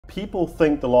People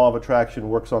think the law of attraction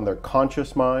works on their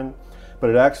conscious mind, but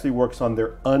it actually works on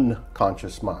their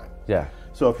unconscious mind. Yeah.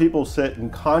 So if people sit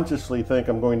and consciously think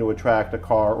I'm going to attract a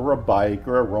car or a bike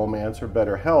or a romance or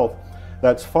better health,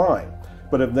 that's fine.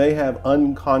 But if they have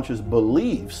unconscious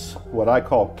beliefs, what I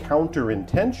call counter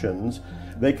intentions,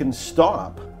 they can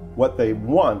stop what they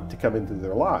want to come into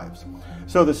their lives.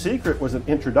 So the secret was an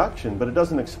introduction, but it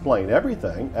doesn't explain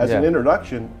everything. As an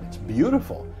introduction, it's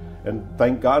beautiful. And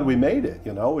thank God we made it,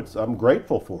 you know, I'm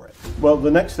grateful for it. Well,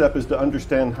 the next step is to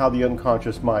understand how the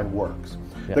unconscious mind works.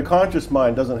 The conscious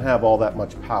mind doesn't have all that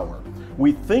much power.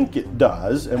 We think it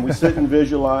does, and we sit and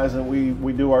visualize, and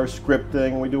we do our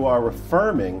scripting, we do our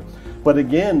affirming, but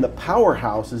again, the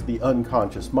powerhouse is the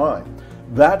unconscious mind.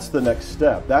 That's the next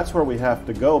step. That's where we have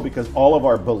to go, because all of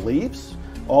our beliefs,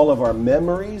 all of our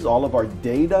memories, all of our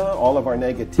data, all of our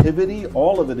negativity,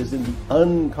 all of it is in the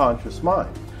unconscious mind.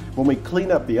 When we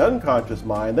clean up the unconscious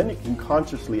mind, then you can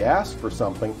consciously ask for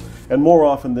something, and more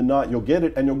often than not, you'll get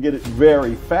it, and you'll get it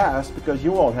very fast because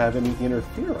you won't have any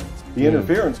interference. The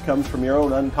interference comes from your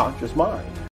own unconscious mind.